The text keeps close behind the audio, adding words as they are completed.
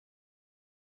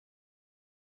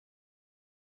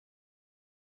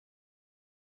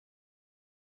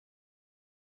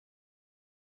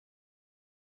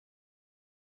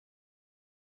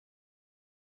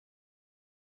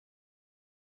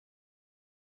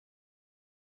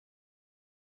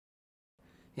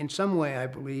In some way, I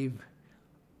believe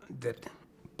that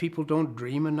people don't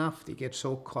dream enough. They get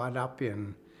so caught up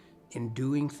in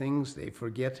doing things, they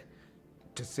forget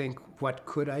to think, what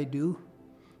could I do?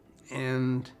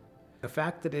 And the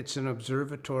fact that it's an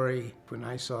observatory, when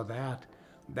I saw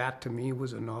that to me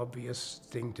was an obvious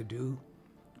thing to do.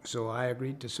 So I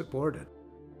agreed to support it.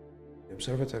 The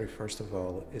observatory, first of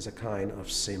all, is a kind of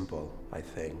symbol, I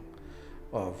think,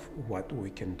 of what we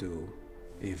can do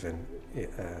even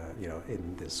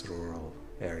in this rural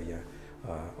area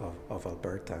of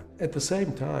Alberta. At the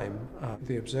same time,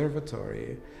 the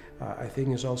observatory, I think,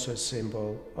 is also a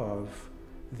symbol of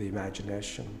the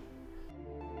imagination.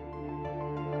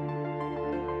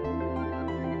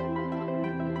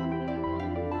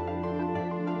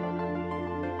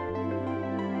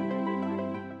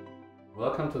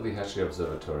 Welcome to the Hesje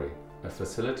Observatory, a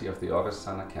facility of the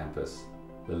Augustana campus,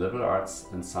 the liberal arts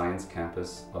and science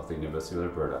campus of the University of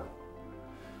Alberta.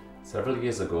 Several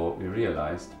years ago, we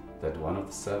realized that one of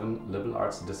the 7 liberal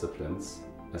arts disciplines,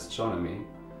 astronomy,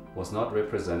 was not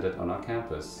represented on our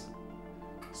campus.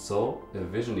 So a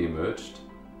vision emerged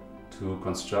to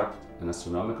construct an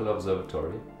astronomical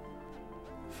observatory.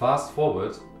 Fast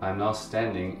forward, I'm now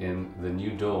standing in the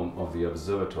new dome of the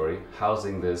observatory,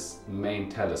 housing this main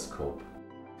telescope.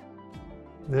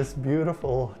 This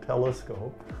beautiful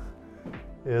telescope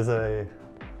is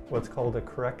what's called a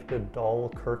corrected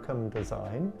Dahl-Kirkham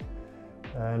design,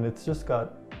 and it's just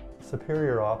got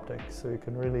superior optics, so you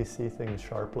can really see things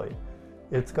sharply.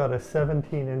 It's got a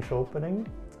 17-inch opening,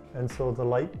 and so the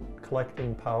light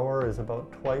collecting power is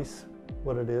about twice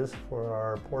what it is for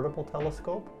our portable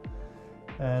telescope,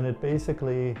 and it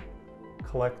basically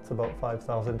collects about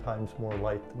 5,000 times more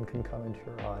light than can come into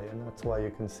your eye, and that's why you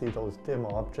can see those dim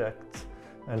objects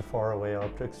and faraway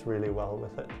objects really well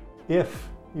with it. If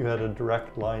you had a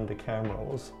direct line to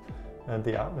Camrose and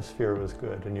the atmosphere was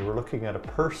good and you were looking at a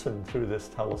person through this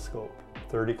telescope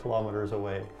 30 kilometers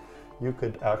away, you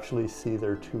could actually see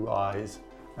their 2 eyes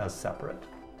as separate.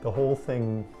 The whole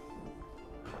thing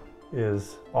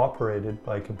is operated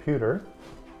by computer.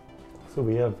 So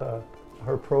we have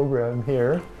our program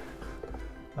here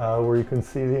where you can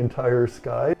see the entire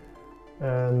sky,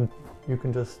 and you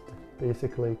can just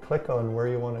basically click on where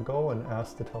you want to go and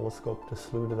ask the telescope to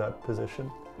slew to that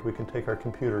position. We can take our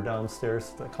computer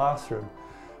downstairs to the classroom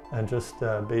and just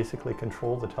basically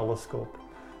control the telescope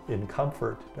in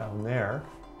comfort down there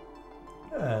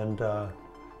and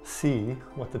see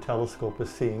what the telescope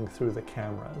is seeing through the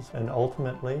cameras. And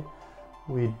ultimately,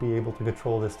 we'd be able to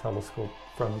control this telescope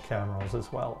from cameras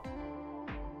as well.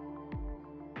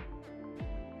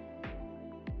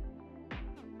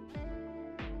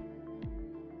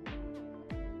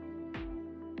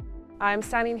 I'm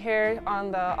standing here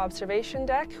on the observation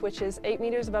deck, which is 8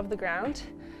 meters above the ground,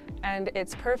 and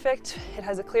it's perfect. It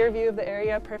has a clear view of the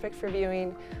area, perfect for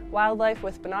viewing wildlife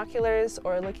with binoculars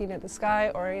or looking at the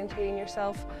sky, orientating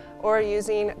yourself, or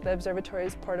using the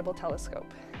observatory's portable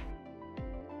telescope.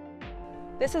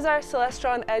 This is our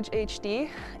Celestron Edge HD.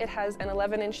 It has an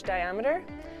 11-inch diameter.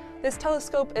 This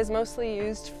telescope is mostly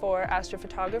used for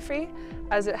astrophotography,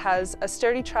 as it has a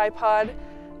sturdy tripod,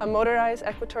 a motorized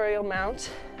equatorial mount,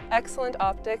 excellent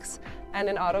optics, and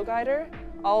an autoguider,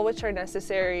 all which are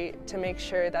necessary to make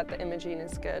sure that the imaging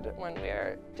is good when we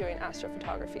are doing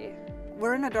astrophotography.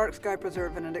 We're in a dark sky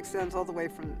preserve, and it extends all the way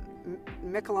from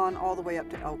Miquelon all the way up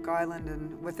to Elk Island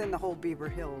and within the whole Beaver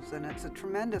Hills, and it's a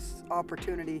tremendous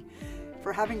opportunity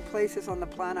for having places on the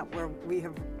planet where we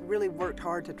have really worked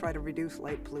hard to try to reduce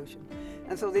light pollution.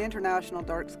 And so the International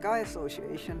Dark Sky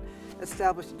Association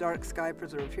established a dark sky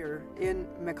preserve here in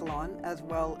Miquelon as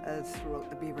well as throughout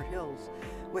the Beaver Hills.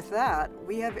 With that,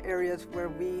 we have areas where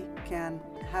we can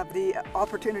have the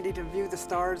opportunity to view the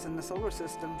stars and the solar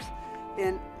systems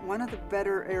in one of the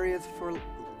better areas for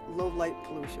low light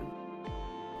pollution.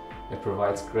 It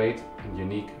provides great and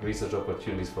unique research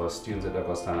opportunities for students at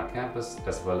Augustana campus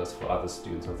as well as for other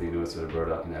students of the University of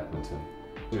Alberta in Edmonton.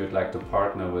 We would like to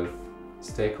partner with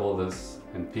stakeholders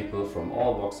and people from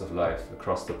all walks of life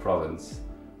across the province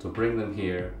to bring them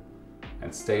here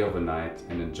and stay overnight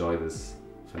and enjoy this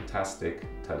fantastic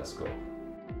telescope.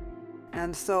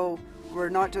 And so we're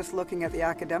not just looking at the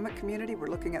academic community, we're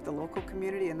looking at the local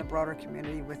community and the broader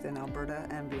community within Alberta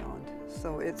and beyond.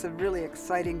 So it's a really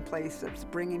exciting place that's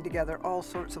bringing together all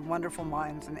sorts of wonderful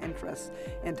minds and interests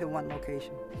into one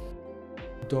location.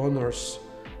 Donors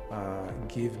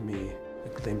give me a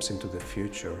glimpse into the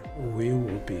future. We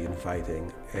will be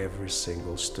inviting every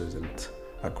single student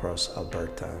across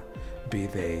Alberta, be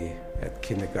they at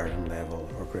kindergarten level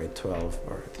or grade 12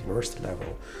 or at university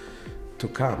level, to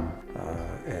come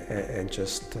and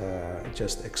just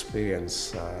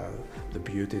experience the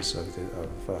beauties of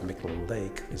Miquelon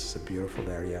Lake. This is a beautiful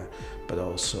area, but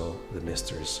also the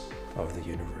mysteries of the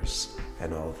universe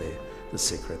and all the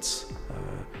secrets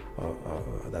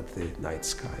that the night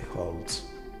sky holds.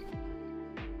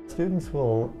 Students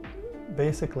will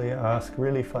basically ask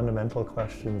really fundamental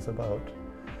questions about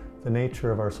the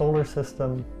nature of our solar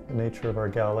system, the nature of our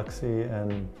galaxy,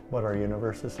 and what our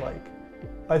universe is like.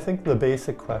 I think the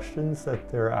basic questions that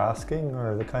they're asking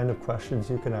are the kind of questions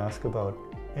you can ask about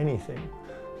anything.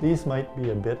 These might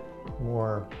be a bit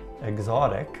more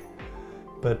exotic,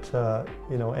 but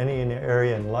you know, any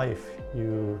area in life,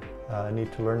 you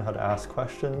need to learn how to ask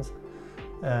questions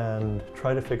and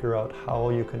try to figure out how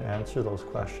you can answer those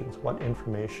questions, what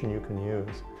information you can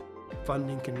use.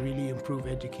 Funding can really improve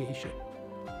education.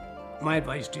 My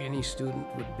advice to any student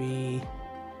would be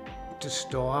to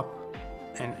stop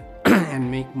and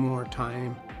make more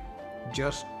time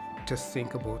just to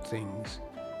think about things.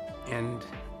 And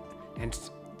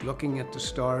looking at the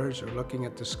stars or looking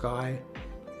at the sky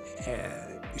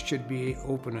should be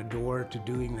open a door to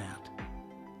doing that.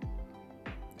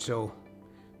 So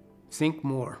think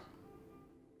more.